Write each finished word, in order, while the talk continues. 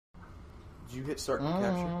Did you hit start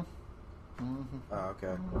capture? Oh,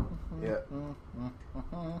 okay. Yeah.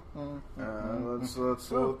 Let's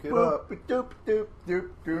look it up.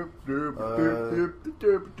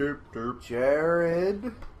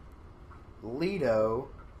 Jared Leto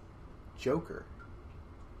Joker.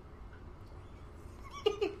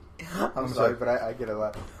 I'm sorry, but I get a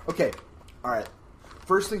lot. Okay, all right.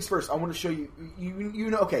 First things first. I want to show you. You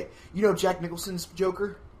know. Okay, you know Jack Nicholson's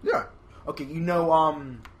Joker. Yeah. Okay, you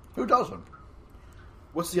know. Who doesn't?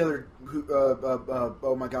 What's the other?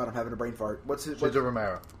 Oh my God, I'm having a brain fart. What's it? Cesar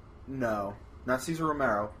Romero. No, not Cesar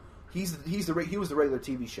Romero. He was the regular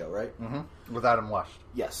TV show, right? Mm-hmm. With Adam West.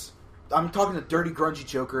 Yes, I'm talking the dirty, grungy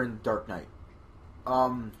Joker in Dark Knight.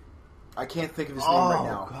 I can't think of his name right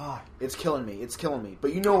now. Oh God, it's killing me. It's killing me.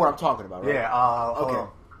 But you know what I'm talking about, right? Yeah.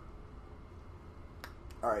 Okay.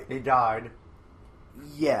 All right. He died.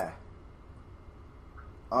 Yeah.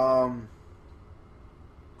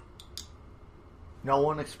 No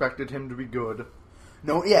one expected him to be good.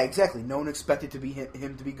 No, yeah, exactly. No one expected to be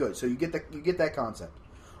him to be good. So you get that concept.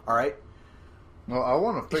 All right. Well, I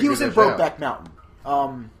want to figure he was in this out. Brokeback Mountain.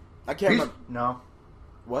 I can't remember. No.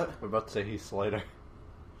 What? We're about to say Heath Slater.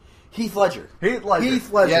 Heath Ledger. Heath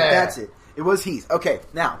Ledger. Yeah. That's it. It was Heath. Okay,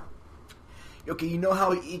 now. Okay, you know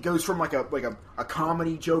how he goes from like a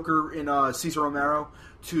comedy Joker in Cesar Romero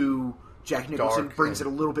to Jack Nicholson brings it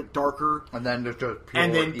a little bit darker, and then there's just pure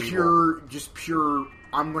and then evil. pure.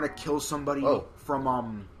 I'm gonna kill somebody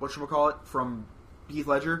from whatchamacallit from Heath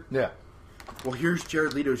Ledger. Yeah. Well, here's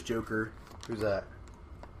Jared Leto's Joker. Who's that?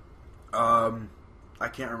 I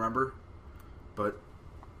can't remember, but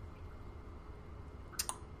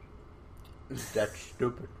that's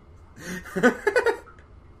stupid.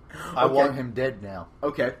 I want him dead now.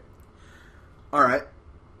 Okay. All right.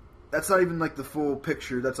 That's not even like the full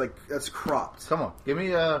picture. That's cropped. Come on, give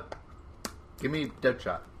me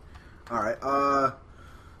Deadshot. All right.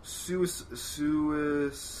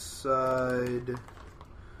 Suicide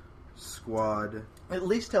Squad. At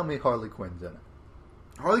least tell me Harley Quinn's in it.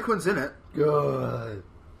 Harley Quinn's in it. Good.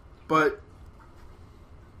 But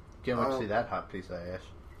can't wait to see that hot piece of ass.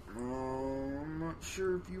 I'm not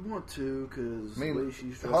sure if you want to, because the way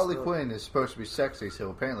she's dressed Harley up. Quinn is supposed to be sexy, so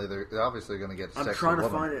apparently they're obviously going to get a sexy I'm trying to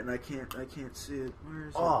woman. find it, and I can't see it. Where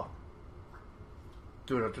is it?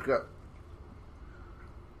 Dude, I just got...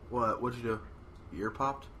 What? What'd you do? Your ear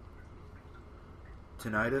popped?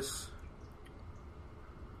 Tinnitus?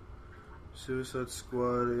 Suicide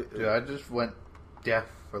Squad... Dude, I just went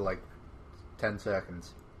deaf for like 10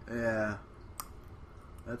 seconds. Yeah.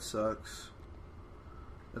 That sucks.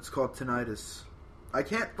 That's called tinnitus. I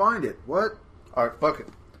can't find it. What? Alright, fuck it.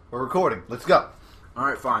 We're recording. Let's go.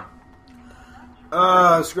 Alright, fine.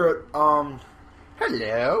 Screw it.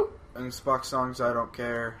 Hello? Xbox songs, I don't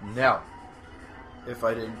care. No. If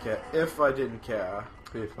I didn't care. If I didn't care.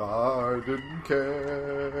 If I didn't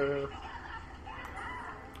care.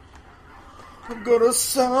 I'm gonna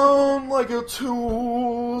sound like a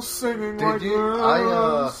tool singing like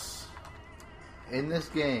this. In this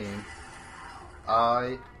game,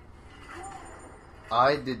 I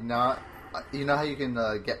did not... You know how you can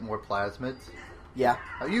get more plasmids? Yeah.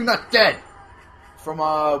 Are you not dead? From,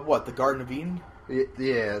 what, the Garden of Eden?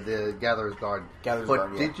 Yeah, the Gatherer's Garden. Gatherer's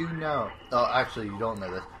Garden, did you know... Oh, actually, you don't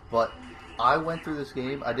know this. But I went through this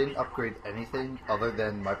game, I didn't upgrade anything other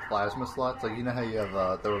than my plasma slots. Like, you know how you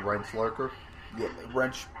have the wrench lurker? Yeah,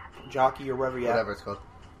 wrench jockey or whatever, yeah. Whatever it's called.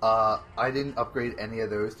 I didn't upgrade any of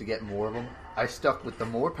those to get more of them. I stuck with the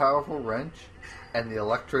more powerful wrench and the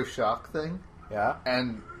electroshock thing. Yeah.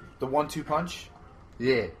 And the 1-2 punch?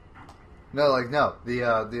 Yeah. No.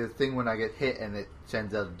 The thing when I get hit and it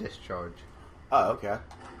sends out a discharge. Oh, okay.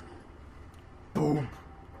 Boom.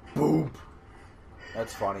 Boom.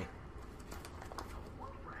 That's funny.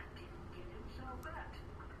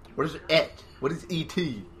 What is it? What is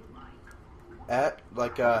E.T.?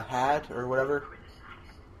 Like had or whatever.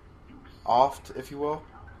 Oft, if you will.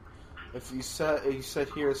 If you said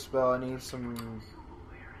here a spell, I need some.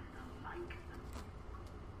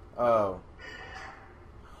 Oh,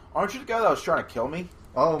 aren't you the guy that was trying to kill me?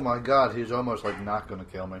 Oh my God, he's almost like not going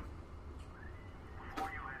to kill me.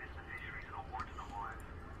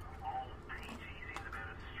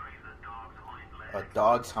 A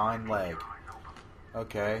dog's hind leg.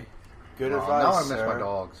 Okay, good advice. Now I miss sir. my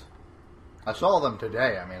dogs. I saw them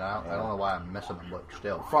today. I mean, I don't know why I'm missing them, but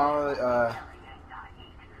still. Finally,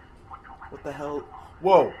 what the hell?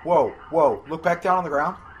 Whoa! Look back down on the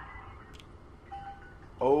ground.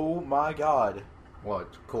 Oh my God! What?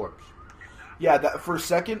 Corpse? Yeah, that for a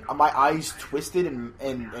second, my eyes twisted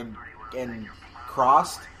and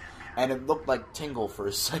crossed And it looked like Tingle for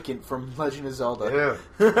a second from Legend of Zelda.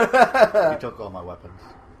 Yeah. He took all my weapons.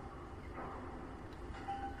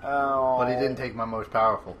 Oh. But he didn't take my most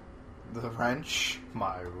powerful. The wrench?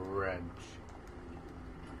 My wrench.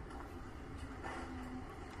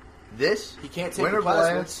 This? He can't take Winter the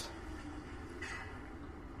plasmids.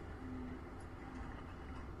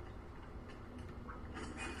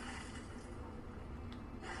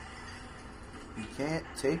 You can't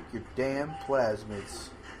take your damn plasmids.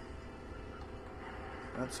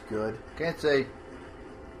 That's good. Can't say.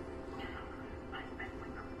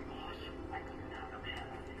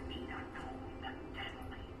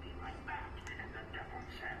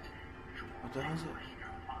 What the hell is it?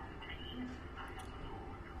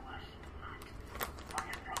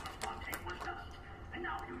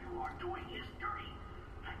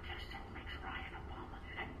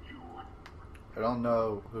 I don't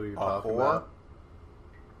know who you're talking whore? about.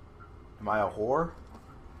 Am I a whore?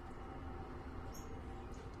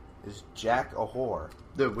 Is Jack a whore?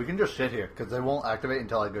 Dude, we can just sit here, because they won't activate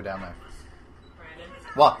until I go down there. Brandon,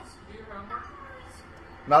 What? do your homework?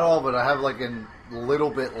 Not all, but I have like a little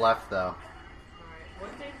bit left, though. Alright.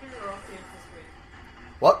 What days are your off days this week?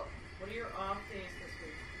 What? What are your off days this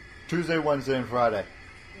week? Tuesday, Wednesday, and Friday.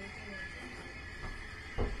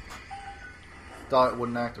 Thought it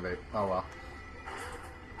wouldn't activate. Oh well.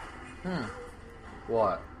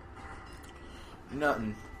 What?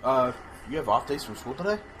 Nothing. You have off days from school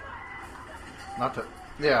today? Not to.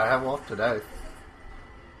 Yeah, I have off today.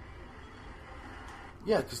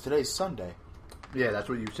 Yeah, because today's Sunday. Yeah, that's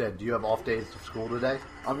what you said. Do you have off days of school today?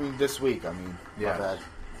 I mean, this week, I mean. Yeah. My bad.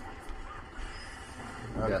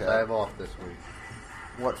 Yes, Okay. I have off this week.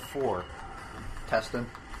 What for? Testing.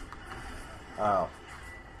 Oh.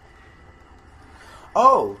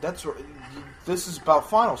 Oh, that's right. This is about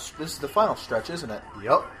finals. This is the final stretch, isn't it?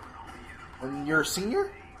 Yep. And you're a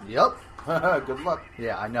senior? Yep. Good luck.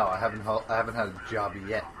 Yeah, I know. I haven't had a job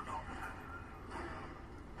yet.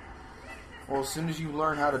 Well, as soon as you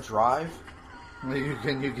learn how to drive,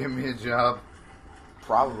 Can you give me a job?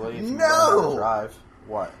 probably. If you No! learn how to drive.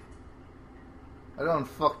 What? I done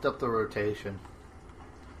fucked up the rotation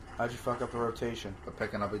How'd you fuck up the rotation? by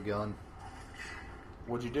picking up a gun.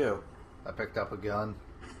 What'd you do? I picked up a gun.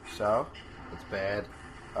 So? It's bad.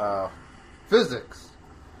 Oh. Physics.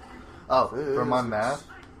 Oh, for my Physics.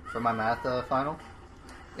 math final,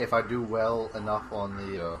 if I do well enough on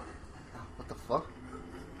the what the fuck?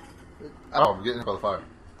 Oh, I'm getting hit by the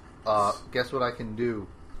fire. Guess what I can do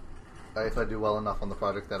if I do well enough on the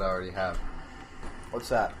project that I already have? What's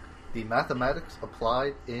that? The mathematics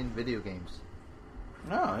applied in video games.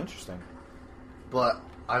 Oh, interesting. But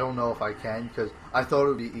I don't know if I can, because I thought it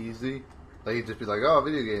would be easy. Like, you'd just be like, oh,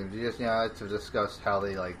 video games. You just, to discuss how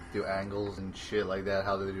they, like, do angles and shit like that,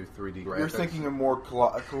 how they do 3D graphics. You're thinking of more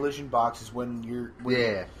collision boxes when you're...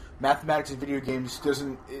 Yeah. Mathematics in video games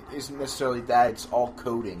isn't necessarily that, it's all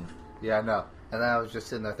coding. Yeah, I know. And then I was just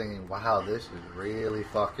sitting there thinking, wow, this is really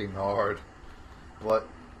fucking hard. But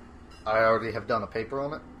I already have done a paper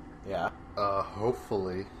on it. Yeah.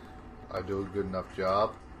 Hopefully I do a good enough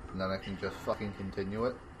job, and then I can just fucking continue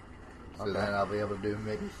it. So Okay. then I'll be able to do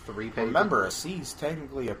maybe 3 papers. Remember, a C is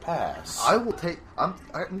technically a pass. I will take... I'm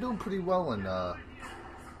doing pretty well in,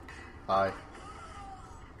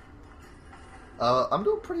 I'm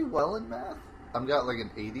doing pretty well in math. I'm got like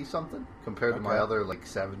an 80-something compared to my Okay. other, like,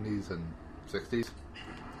 70s and 60s, which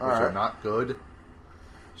Alright. are not good.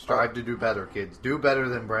 Strive to do better, kids. Do better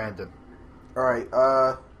than Brandon. Alright, What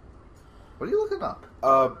are you looking up?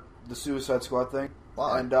 the Suicide Squad thing.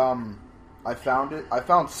 Why? And, I found it. I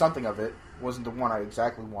found something of it. Wasn't the one I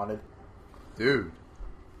exactly wanted. Dude.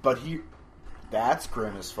 But that's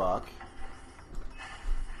grim as fuck.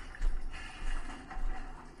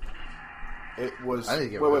 It was... I need to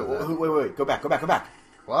get wait, rid of that. wait. Go back.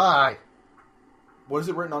 Why? What is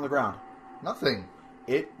it written on the ground? Nothing.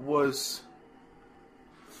 It was...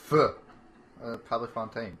 Probably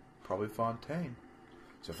Fontaine. Probably Fontaine.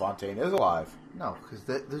 So Fontaine is alive. No, because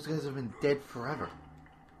those guys have been dead forever.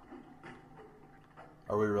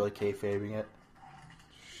 Are we really kayfabing it?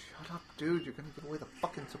 Shut up, dude. You're going to give away the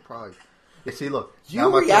fucking surprise. Yeah, see, look. You now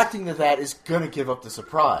my reacting to that is gonna give up the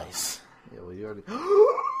surprise. Yeah, well, you already...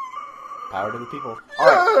 Power to the people.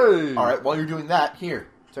 Alright. Hey! Alright, while you're doing that, here.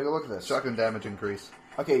 Take a look at this. Shotgun damage increase.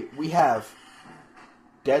 Okay, we have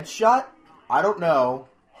Deadshot. I don't know.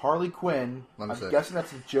 Harley Quinn. Let me I'm see. guessing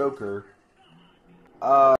that's the Joker.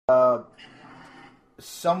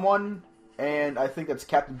 Someone, and I think that's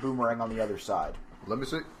Captain Boomerang on the other side. Let me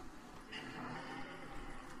see.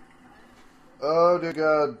 Oh, dear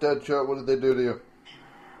God. Deadshot, what did they do to you?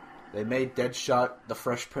 They made Deadshot the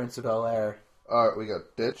Fresh Prince of Bel-Air. Alright, we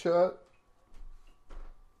got Deadshot.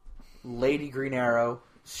 Lady Green Arrow.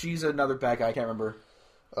 She's another bad guy. I can't remember.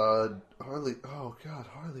 Harley. Oh, God,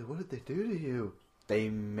 Harley, what did they do to you? They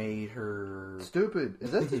made her... Stupid.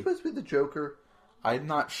 Is that supposed to be the Joker? I'm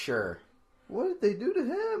not sure. What did they do to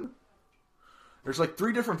him? There's like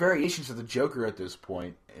 3 different variations of the Joker at this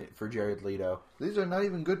point for Jared Leto. These are not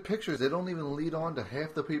even good pictures. They don't even lead on to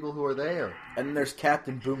half the people who are there. And then there's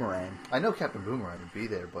Captain Boomerang. I know Captain Boomerang would be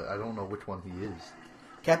there, but I don't know which one he is.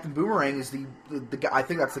 Captain Boomerang is the guy. I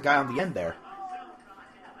think that's the guy on the end there.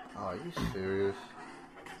 Oh, are you serious?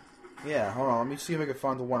 Yeah, hold on. Let me see if I can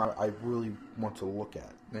find the one I really want to look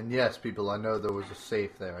at. And yes, people, I know there was a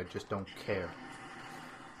safe there. I just don't care.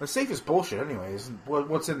 The safe is bullshit anyways.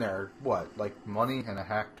 What's in there? What? Like, Money and a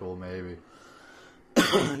hack tool, maybe.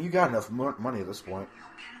 you got enough money at this point.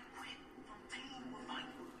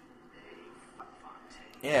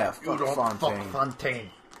 Yeah, fuck Fontaine. Fuck Fontaine.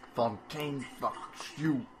 Fontaine fucks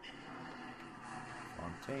you.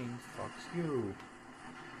 Fontaine fucks you.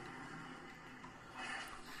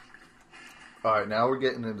 Alright, now we're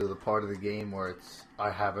getting into the part of the game where I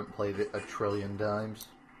haven't played it a trillion times.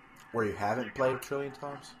 Where you haven't played a trillion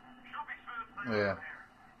times? Yeah.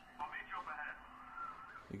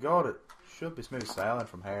 You got it. Should be smooth sailing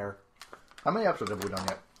from here. How many episodes have we done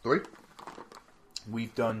yet? 3?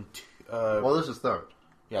 We've done... well, this is 3rd.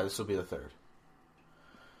 Yeah, this will be the 3rd.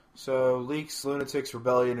 So, Leaks, Lunatics,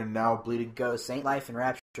 Rebellion, and now Bleeding Ghost. Saint Life and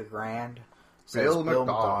Rapture Grand. Says Bill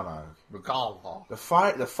McDonough. The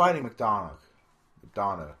Fighting McDonough.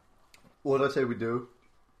 Madonna. What did I say we do?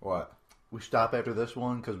 What? We stop after this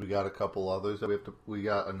one because we got a couple others that we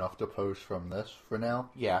got enough to post from this for now.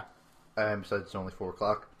 Yeah. Besides, it's only 4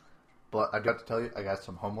 o'clock. But I got to tell you, I got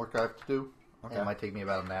some homework I have to do. Okay. It might take me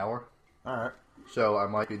about an hour. Alright. So I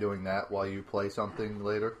might be doing that while you play something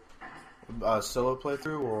later. Solo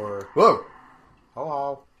playthrough or... Whoa!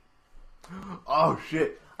 Hello. Oh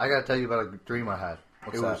shit! I gotta tell you about a dream I had.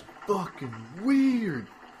 What's that? Was fucking weird.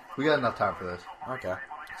 We got enough time for this. Okay.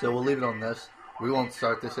 So we'll leave it on this. We won't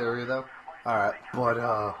start this area though. Alright.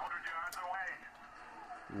 But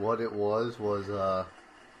what it was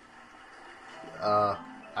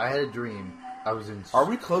I had a dream. I was in... Are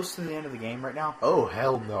we close to the end of the game right now? Oh,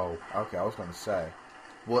 hell no. Okay, I was going to say.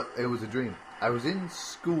 It was a dream. I was in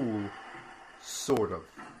school, sort of.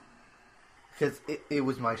 Because it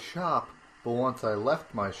was my shop, but once I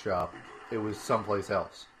left my shop, it was someplace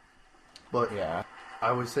else. But yeah,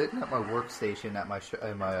 I was sitting at my workstation at my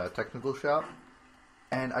technical shop,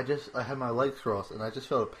 and I had my legs crossed, and I just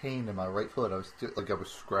felt a pain in my right foot. I was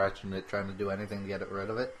scratching it, trying to do anything to get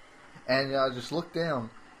rid of it. And I just looked down,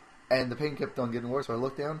 and the pain kept on getting worse. So I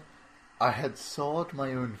looked down. I had sawed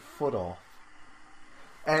my own foot off.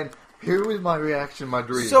 And here was my reaction, my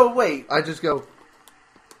dream. So wait, I just go,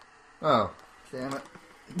 oh, damn it.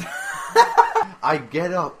 I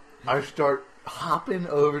get up. I start hopping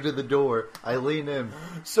over to the door. I lean in.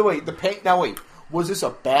 So wait, the pain. Now wait, was this a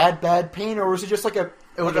bad pain, or was it just like a?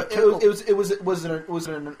 It was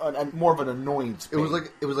more of an annoyance pain.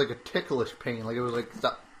 It was like a ticklish pain. Like it was like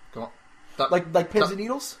stop, come on, stop. Like pins stop. and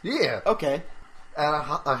needles. Yeah. Okay. And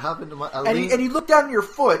I hop into my. And you look down at your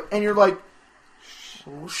foot, and you're like,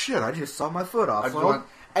 oh shit! I just saw my foot off.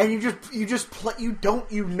 And you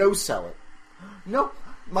no sell it. No,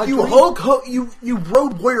 you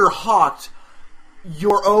road warrior hawked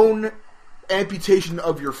your own amputation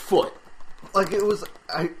of your foot. Like it was,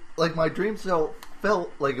 my dream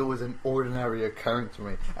felt like it was an ordinary occurrence for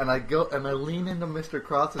me. And I lean into Mr.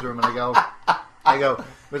 Krotz's room and I go,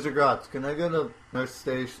 Mr. Krotz, can I go to nurse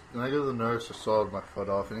station? Can I go to the nurse who sawed my foot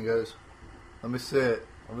off? And he goes, let me see it.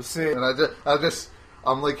 And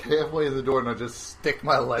I'm like halfway in the door and I just stick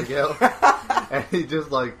my leg out. And he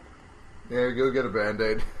just like, yeah, go get a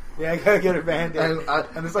Band-Aid. Yeah, I gotta get a Band-Aid.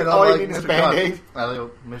 And it's like, all you need is a Band-Aid. I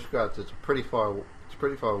go, Mr. Krotz, it's pretty far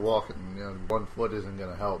walk, and 1 foot isn't going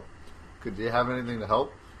to help. Could you have anything to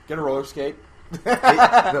help? Get a roller skate.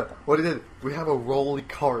 No, what he did, we have a rolly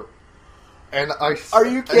cart. And are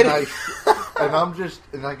you kidding?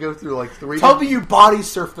 And I go through like 3. Tell me you body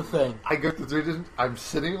surf the thing. I go through 3 different. I'm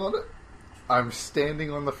sitting on it. I'm standing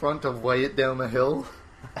on the front to weigh it down the hill.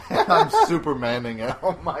 And I'm Supermaning it.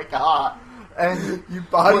 Oh my god! And you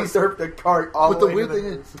body surf the cart all the way. But the weird thing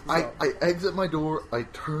is, I exit my door. I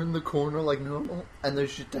turn the corner like normal, and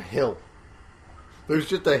there's just a hill. There's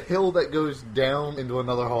just a hill that goes down into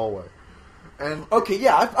another hallway. And okay,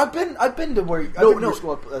 yeah, I've been to where no,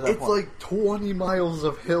 school at that it's point. like 20 miles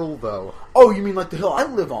of hill though. Oh, you mean like the hill I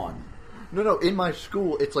live on? No, in my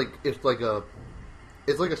school, it's like a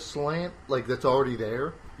slant like that's already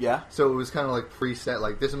there. Yeah. So it was kind of like preset.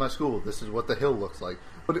 Like this is my school. This is what the hill looks like.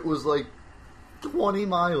 But it was like 20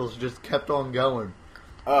 miles just kept on going.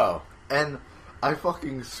 Oh. And I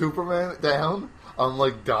fucking Superman it down. I'm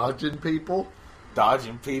like dodging people.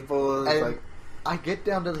 Dodging people. And Like... I get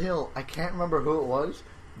down to the hill. I can't remember who it was.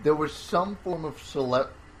 There was some form of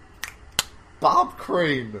Bob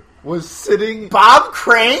Crane was sitting. Bob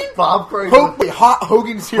Crane? Bob Crane.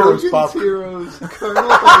 Hogan's Heroes. Hogan's Heroes. Colonel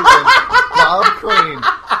Hogan. Bob Crane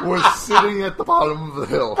was sitting at the bottom of the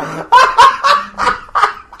hill.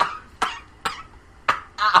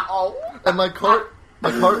 Ow. And my cart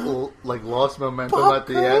like lost momentum Bob at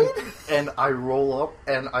the Crane? end, and I roll up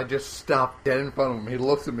and I just stop dead in front of him. He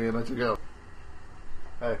looks at me and I just go,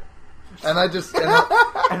 "Hey." And I just, and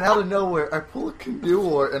out of nowhere, I pull a canoe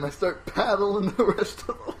oar and I start paddling the rest of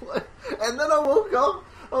the way. And then I woke up,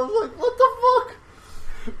 I was like, what the fuck?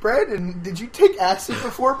 Brandon, did you take acid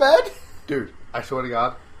before bed? Dude, I swear to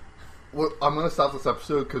God, I'm going to stop this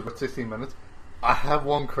episode because we're 16 minutes. I have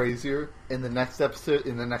one crazier in the next episode,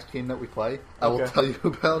 in the next game that we play. I will tell you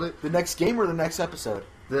about it. The next game or the next episode?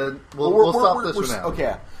 Then we'll stop this for now.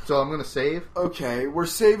 Okay. So I'm going to save. Okay, we're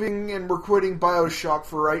saving and we're quitting Bioshock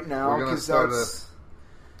for right now because that's.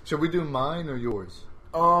 Should we do mine or yours?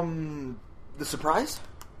 The surprise?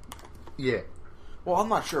 Yeah. Well, I'm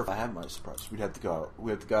not sure if I have my surprise. We'd have to go.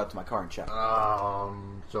 We have to go out to my car and check.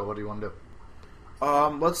 So what do you want to do?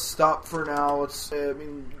 Let's stop for now. Let's.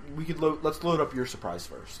 We could let's load up your surprise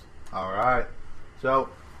first. All right. So,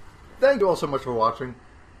 thank you all so much for watching.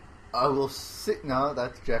 I will sit. No,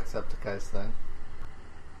 that's Jacksepticeye's thing.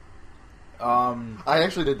 I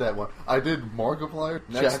actually did that one. I did Markiplier.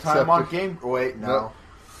 Next time on Game. Wait, no.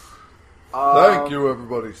 Thank you,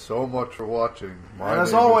 everybody, so much for watching. And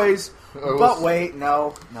as always, but wait,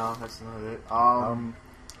 no, that's not it.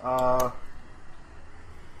 All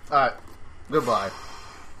right. Goodbye.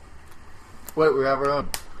 Wait, we have our own.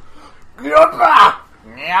 Goodbye.